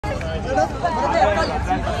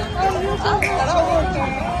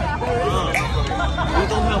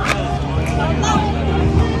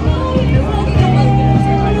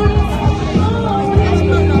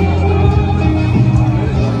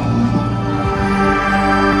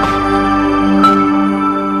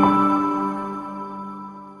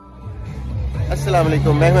अस्सलाम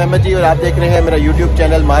वालेकुम, मैं हूं अहमद जी और आप देख रहे हैं मेरा YouTube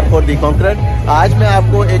channel mark for the conqueror. आज मैं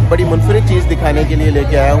आपको एक बड़ी मुनफरिद चीज़ दिखाने के लिए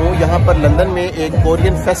लेके आया हूं। यहाँ पर लंदन में एक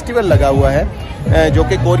कोरियन फेस्टिवल लगा हुआ है जो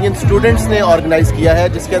कि कोरियन स्टूडेंट्स ने ऑर्गेनाइज़ किया है,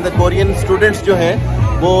 जिसके अंदर कोरियन स्टूडेंट्स जो हैं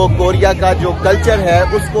वो कोरिया का जो कल्चर है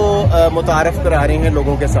उसको मुतारफ़ करा रहे हैं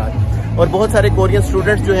लोगों के साथ। और बहुत सारे कोरियन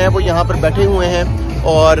स्टूडेंट्स जो हैं वो यहाँ पर बैठे हुए हैं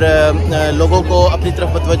और लोगों को अपनी तरफ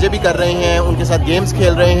मुतवज्जे भी कर रहे हैं, उनके साथ गेम्स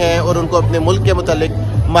खेल रहे हैं और उनको अपने मुल्क के मुतालिक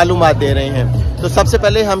मालूमात दे रहे हैं। तो सबसे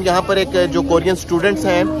पहले हम यहाँ पर एक जो कोरियन स्टूडेंट्स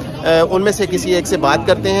हैं उनमें से किसी एक से बात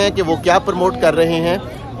करते हैं कि वो क्या प्रमोट कर रहे हैं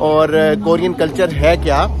और कोरियन कल्चर है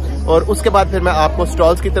क्या, और उसके बाद फिर मैं आपको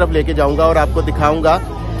स्टॉल्स की तरफ लेके जाऊँगा और आपको दिखाऊँगा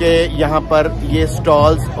कि यहाँ पर ये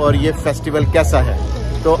स्टॉल्स और ये फेस्टिवल कैसा है।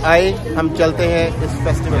 तो आए हम चलते हैं इस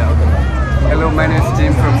फेस्टिवल में। Hello, my name is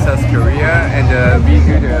Jim from South Korea, and we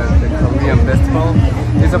do the Korean festival.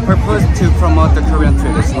 It's a purpose to promote the Korean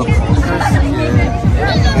traditional cultures.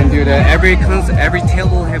 And do the every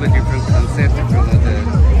table have a different concept to promote the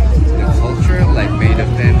culture, like made of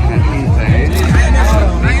them handmade,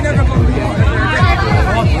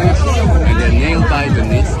 and they're nailed by the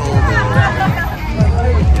natural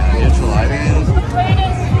items.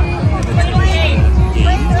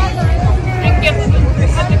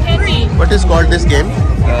 What is called this game?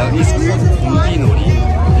 It's called Ungi Nori.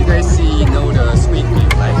 You guys know the squid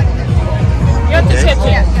game, right? You have to catch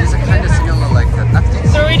it. It's a kind of similar like the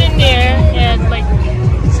tactics. Throw it in there and like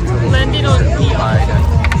land it on the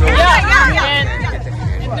yeah, and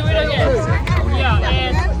do it again. Yeah,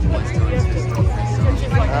 and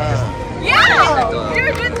Yeah! You're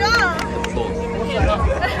a good dog!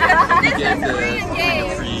 You get the free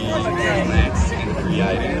legs and free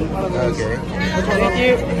items. Okay. thank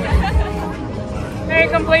you. Hey,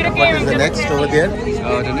 come play the What game. is the next over there?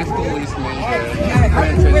 The next goal is make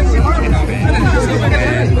traditional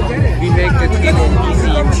and we make the table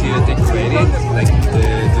easy to decorate it, like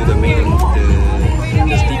do the making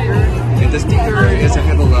the sticker. And the sticker is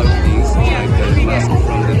have a lot of things like the mask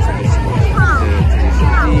from the traditional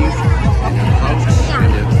things, and the pouch,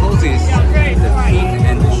 and the clothes, the pin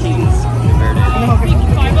and the jeans.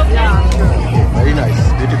 Very nice,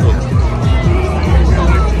 beautiful.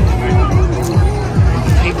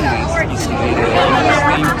 Table mats is made of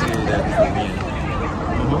to the Korean.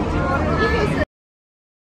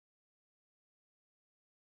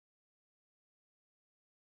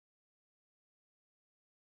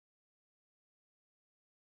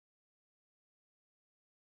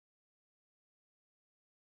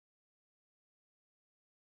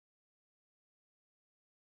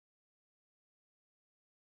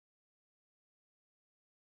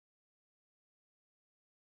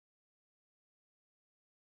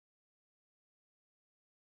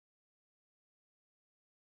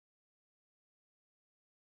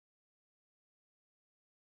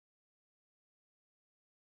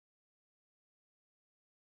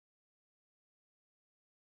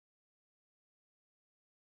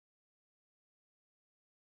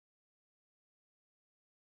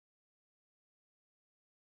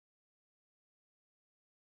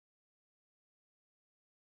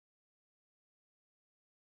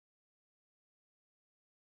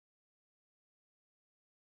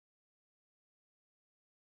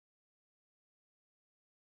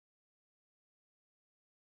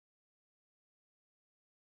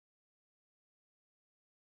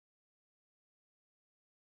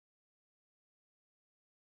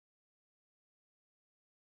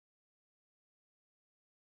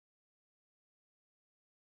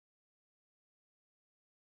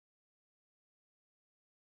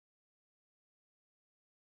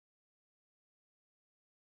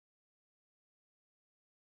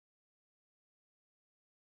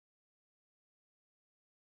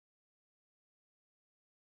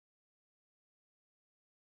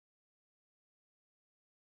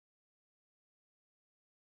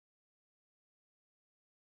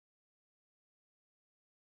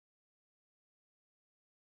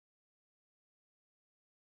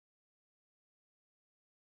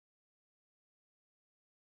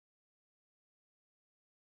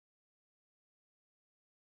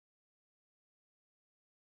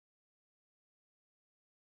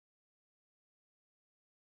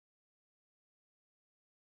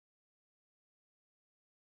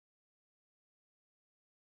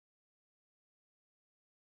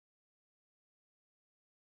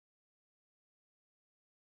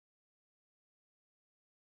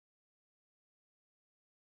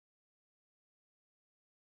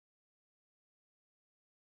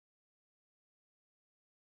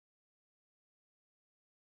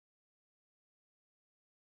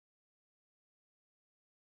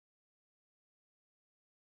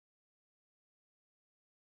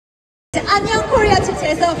 안녕 코리아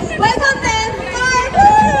축제에서 welcome them.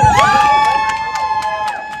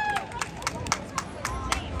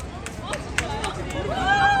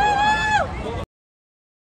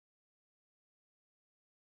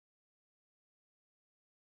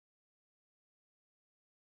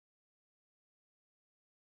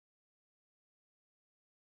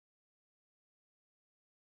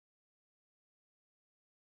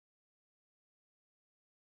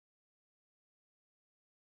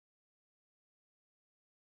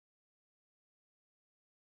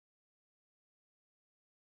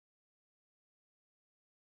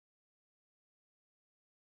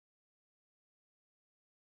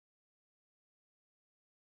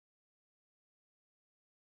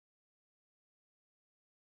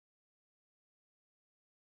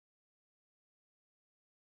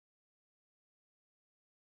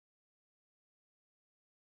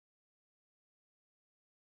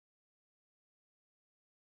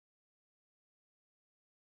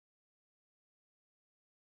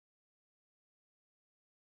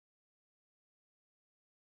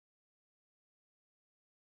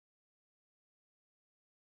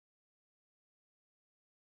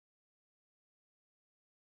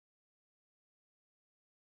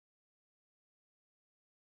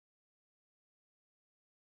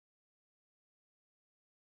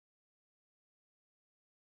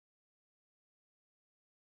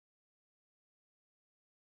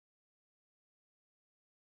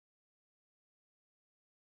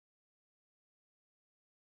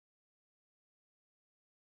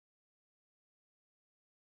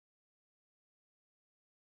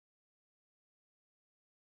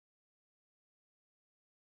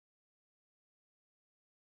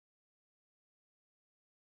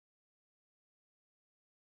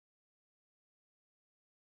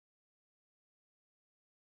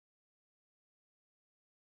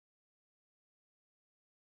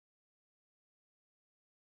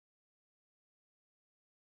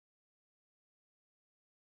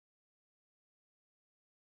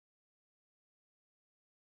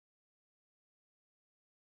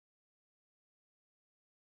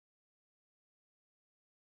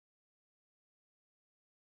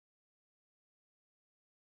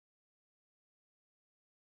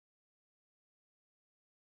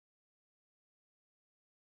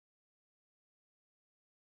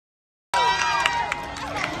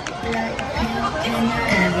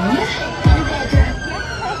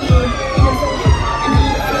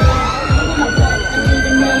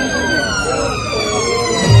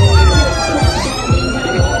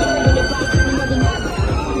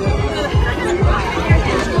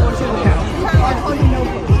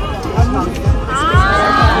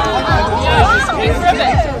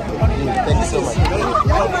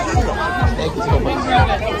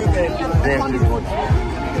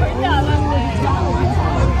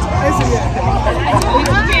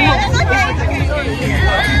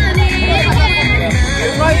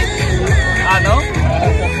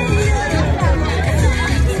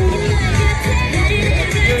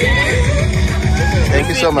 Thank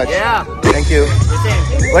you so much. Yeah. Thank you.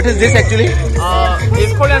 What is this actually?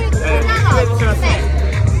 It's Korean traditional snack.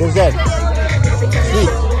 What's that? Sweet.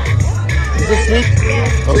 Is it sweet?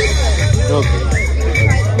 Okay. Okay.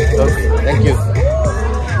 Okay. Thank you.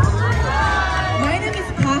 My name is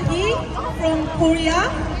Kahi from Korea,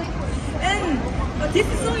 and this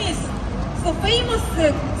song is so famous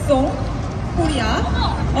song, Korea.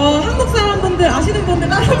 한국 사람분들 아시는 분들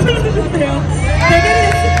따라 불러주세요. 되게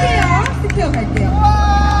스퀘어 갈게요.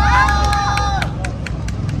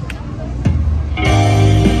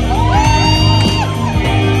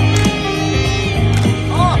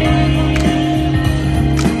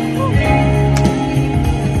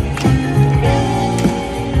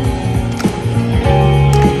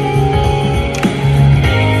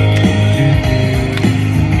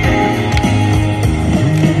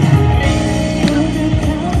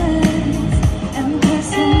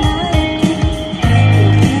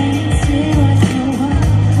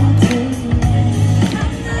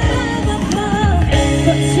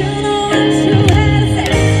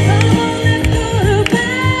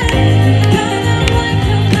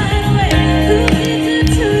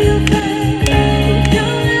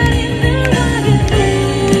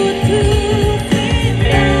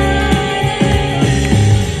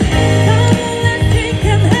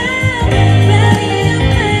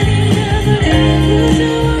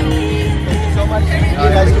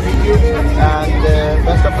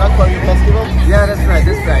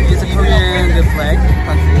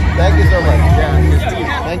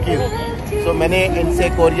 मैंने इनसे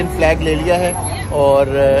Korean flag ले लिया है और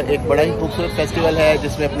एक बड़ा ही खूबसूरत festival है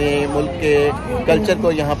जिसमें अपने मुल्क के कल्चर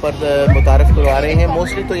को यहाँ पर मुतारफ़ करवा रहे हैं।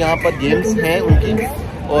 मोस्टली तो यहाँ पर गेम्स हैं उनकी,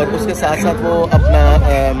 और उसके साथ साथ वो अपना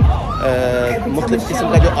मुख्तलिफ़ किस्म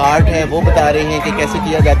का जो आर्ट है वो बता रहे हैं कि कैसे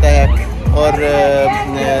किया जाता है, और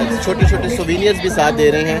छोटे छोटे सोवीनियर्स भी साथ दे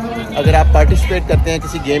रहे हैं। अगर आप पार्टिसिपेट करते हैं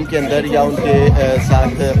किसी गेम के अंदर या उनके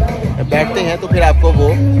साथ बैठते हैं तो फिर आपको वो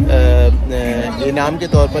इनाम के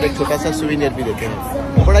तौर पर एक छोटा सा सोवीनियर भी देते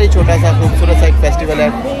हैं। बड़ा ही छोटा सा खूबसूरत सा एक फेस्टिवल है,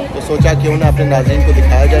 तो सोचा क्यों ना अपने नाज़रीन को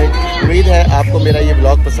दिखाया जाए। उम्मीद है आपको मेरा ये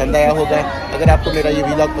व्लॉग पसंद आया होगा। अगर आपको मेरा ये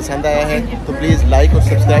व्लॉग पसंद आया है तो प्लीज़ लाइक और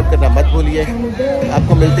सब्सक्राइब करना मत भूलिए।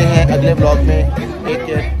 आपको मिलते हैं अगले व्लॉग में। टेक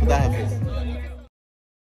केयर, खुदा हाफिज़।